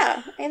 But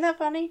yeah, ain't that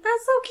funny?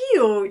 That's so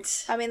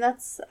cute.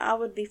 I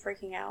would be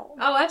freaking out.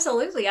 Oh,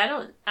 absolutely.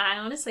 I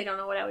honestly don't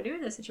know what I would do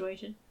in this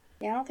situation.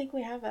 Yeah, I don't think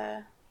we have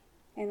a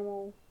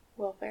animal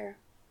welfare,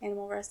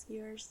 animal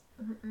rescuers.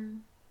 Mm-mm.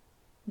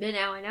 But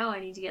now I know I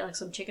need to get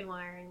some chicken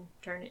wire and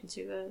turn it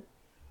into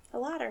a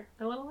ladder.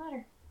 A little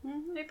ladder.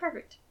 Mm-hmm. Be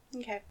perfect.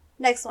 Okay.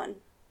 Next one.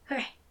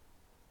 Okay.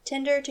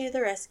 Tinder to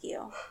the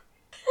rescue.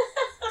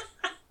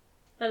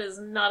 That is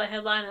not a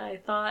headline I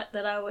thought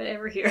that I would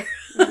ever hear.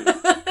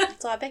 Mm-hmm.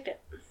 So I picked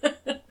it.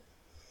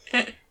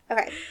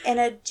 Okay. In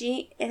a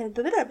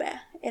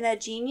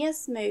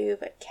genius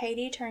move,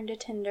 Katie turned to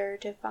Tinder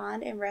to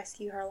find and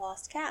rescue her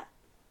lost cat.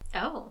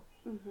 Oh.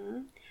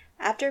 Mm-hmm.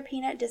 After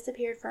Peanut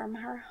disappeared from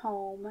her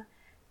home,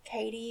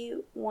 Katie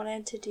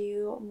wanted to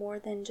do more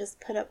than just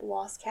put up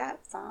lost cat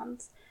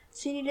signs.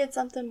 She needed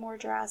something more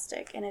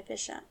drastic and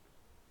efficient.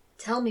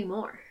 Tell me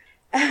more.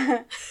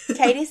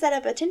 Katie set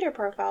up a Tinder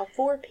profile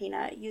for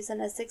Peanut using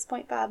a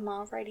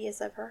 6.5-mile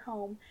radius of her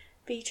home,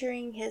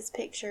 featuring his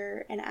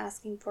picture and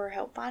asking for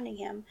help finding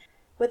him.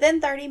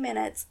 Within 30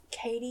 minutes,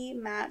 Katie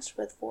matched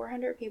with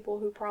 400 people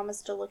who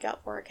promised to look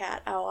out for a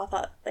cat. Oh, I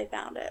thought they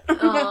found it.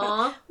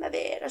 Aww. My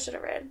bad. I should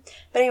have read.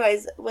 But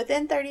anyways,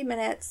 within 30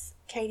 minutes,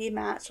 Katie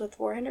matched with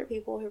 400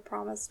 people who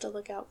promised to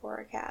look out for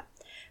a cat.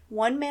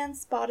 One man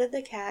spotted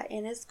the cat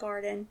in his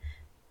garden,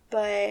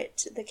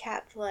 but the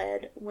cat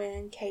fled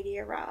when Katie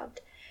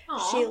arrived.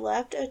 Aww. She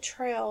left a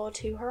trail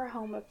to her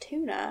home of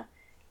tuna,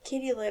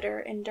 kitty litter,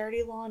 and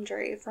dirty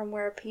laundry from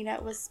where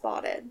Peanut was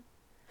spotted.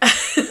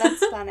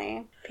 That's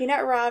funny. Peanut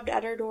arrived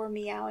at her door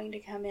meowing to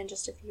come in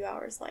just a few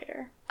hours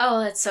later. Oh,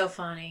 that's so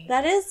funny.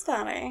 That is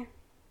funny.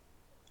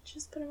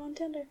 Just put him on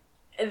Tinder.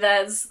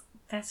 That's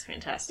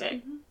fantastic.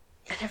 Mm-hmm.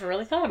 I never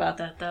really thought about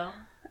that, though.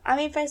 I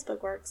mean,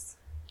 Facebook works.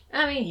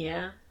 I mean,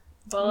 yeah.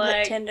 But,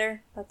 like...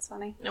 Tinder. That's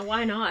funny. No,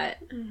 why not?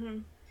 Mm-hmm.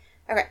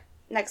 Okay,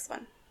 next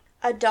one.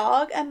 A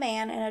dog, a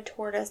man, and a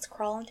tortoise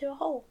crawl into a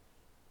hole.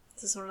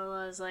 Is this one of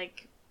those,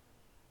 like...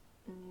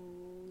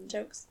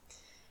 jokes?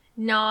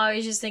 No, I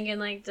was just thinking,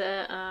 like,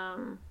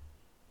 the,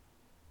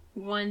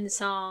 one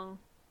song.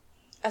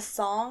 A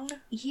song?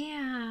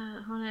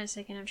 Yeah. Hold on a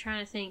second. I'm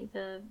trying to think.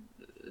 The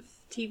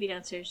TV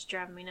downstairs is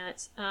driving me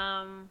nuts.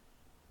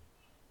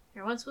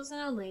 There once was an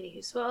old lady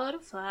who swallowed a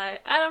fly.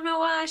 I don't know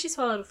why she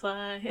swallowed a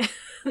fly.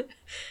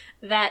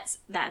 That's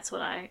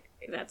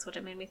what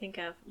it made me think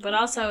of. But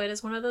also, it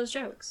is one of those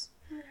jokes.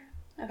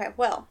 Okay,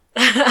 well.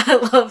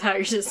 I love how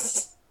you're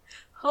just...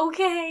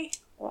 Okay.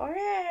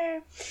 Okay.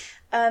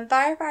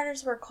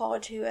 Firefighters were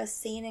called to a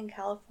scene in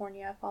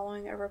California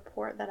following a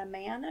report that a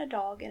man, a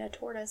dog, and a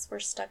tortoise were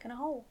stuck in a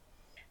hole.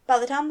 By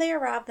the time they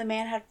arrived, the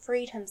man had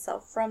freed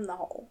himself from the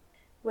hole,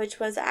 which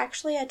was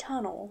actually a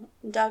tunnel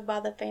dug by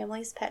the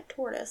family's pet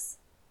tortoise.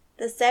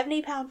 The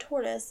 70-pound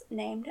tortoise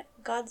named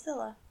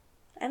Godzilla.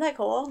 Isn't that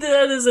cool?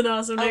 That is an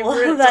awesome name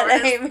for a tortoise.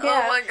 That name,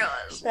 yeah. Oh my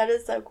gosh. That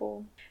is so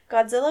cool.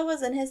 Godzilla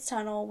was in his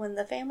tunnel when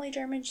the family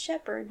German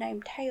Shepherd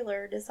named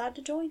Taylor decided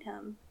to join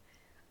him.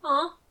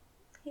 Aw.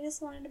 He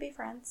just wanted to be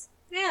friends.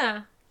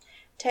 Yeah.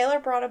 Taylor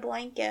brought a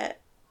blanket,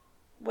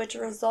 which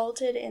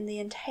resulted in the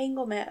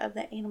entanglement of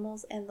the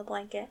animals in the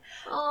blanket.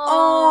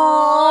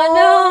 Oh,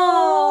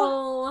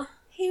 no!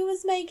 He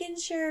was making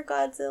sure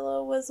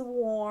Godzilla was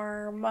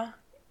warm.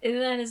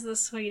 That is the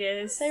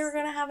sweetest. They were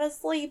going to have a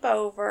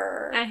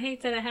sleepover. I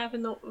hate that it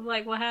happened,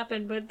 like what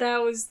happened, but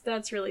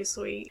that's really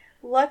sweet.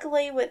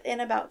 Luckily, within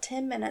about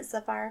 10 minutes,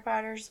 the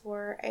firefighters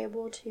were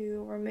able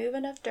to remove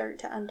enough dirt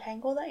to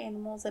untangle the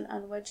animals and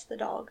unwedge the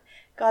dog.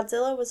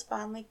 Godzilla was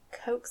finally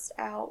coaxed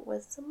out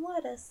with some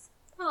lettuce.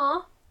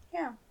 Aw.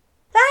 Yeah.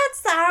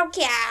 That's so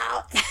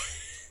cute!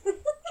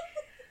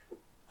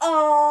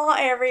 Oh,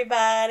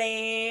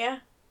 everybody.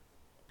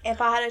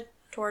 If I had a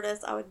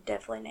tortoise, I would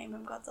definitely name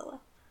him Godzilla.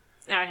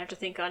 I would have to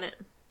think on it.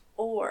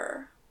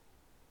 Or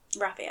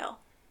Raphael.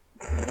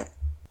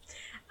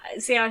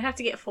 See, I would have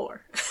to get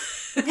 4.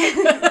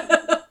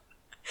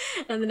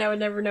 And then I would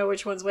never know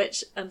which one's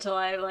which until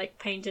I, like,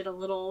 painted a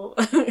little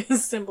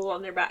symbol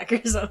on their back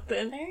or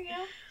something. There you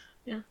go.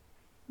 Yeah.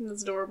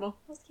 That's adorable.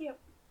 That's cute.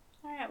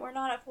 Alright, we're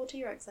not at full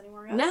T-Rex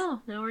anymore, guys.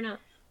 No, we're not.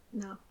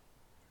 No.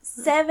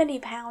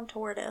 70-pound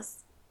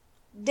tortoise.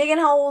 Digging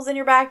holes in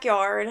your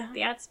backyard.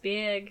 That's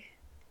big.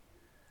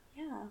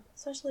 Yeah,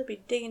 especially if you're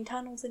digging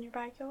tunnels in your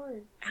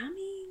backyard. I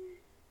mean,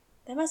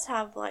 they must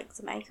have, like,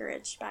 some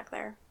acreage back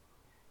there.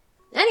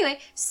 Anyway,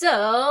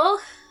 so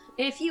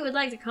if you would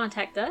like to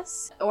contact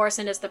us or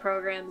send us the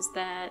programs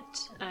that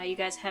you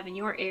guys have in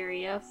your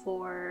area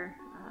for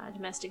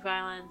domestic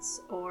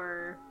violence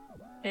or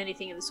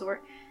anything of the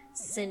sort,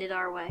 send it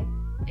our way.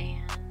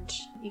 And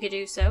you could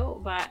do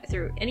so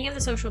through any of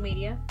the social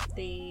media,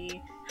 the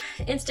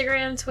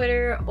Instagram,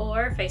 Twitter,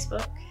 or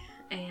Facebook.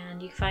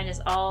 And you can find us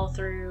all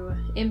through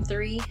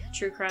M3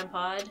 True Crime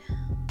Pod.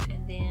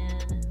 And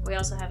then we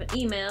also have an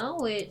email,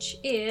 which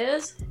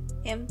is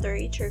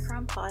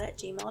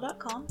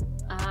m3truecrimepod@gmail.com.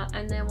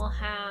 And then we'll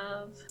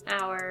have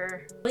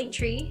our link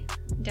tree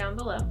down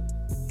below.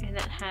 And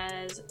that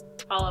has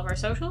all of our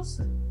socials,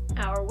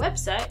 our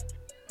website,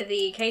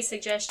 the case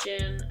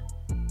suggestion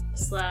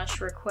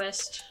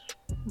 /request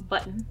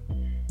button,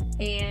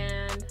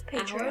 and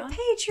our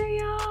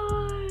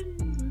Patreon.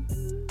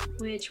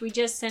 Which we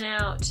just sent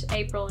out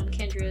April and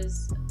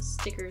Kendra's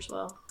stickers.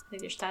 Well, I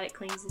think they're static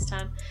cleans this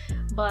time.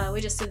 But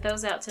we just sent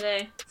those out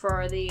today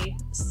for the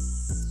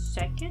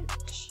second.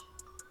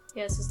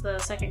 Yeah, this is the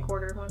second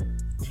quarter one.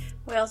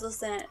 We also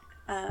sent,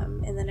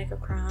 In the Nick of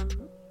Crime,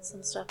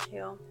 some stuff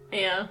too.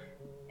 Yeah.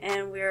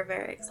 And we are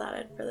very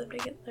excited for them to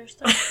get their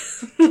stuff.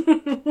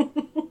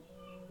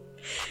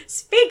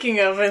 Speaking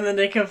of In the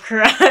Nick of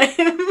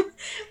Crime,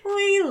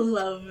 we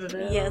love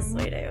them. Yes,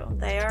 we do.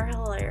 They are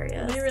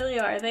hilarious. They really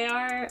are. They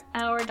are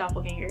our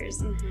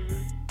doppelgangers.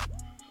 Mm-hmm.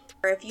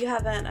 If you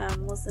haven't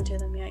listened to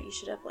them yet, you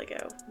should definitely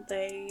go.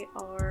 They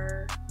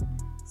are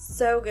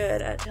so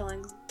good at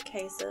telling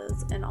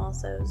cases and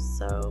also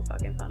so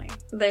fucking funny.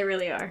 They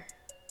really are.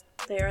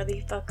 They are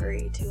the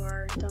fuckery to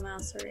our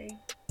dumbassery.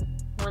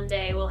 One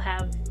day we'll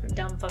have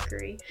dumb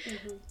fuckery.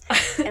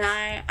 Mm-hmm. And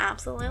I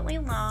absolutely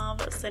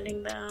love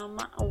sending them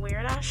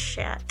weird ass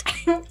shit.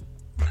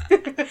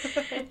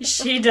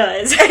 She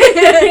does.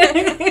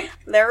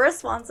 Their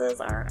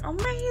responses are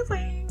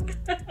amazing.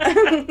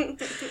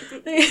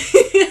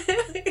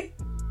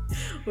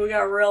 We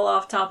got real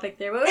off topic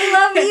there, but we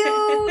love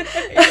you.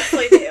 Yes,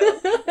 we do.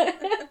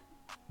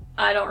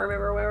 I don't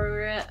remember where we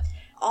were at.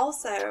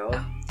 Also,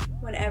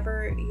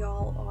 whenever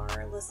y'all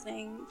are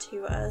listening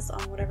to us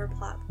on whatever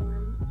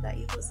platform that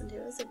you listen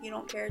to us. If you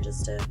don't care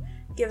just to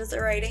give us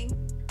a rating,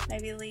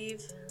 maybe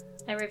leave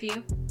a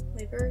review.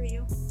 Leave a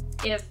review.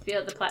 If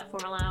the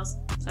platform allows.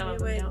 Some of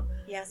them don't.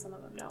 Yeah, some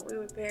of them don't. We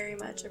would very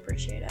much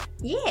appreciate it.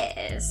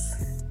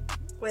 Yes.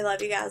 We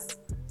love you guys.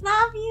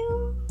 Love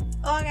you.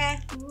 Okay.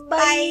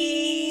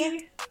 Bye.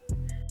 Bye.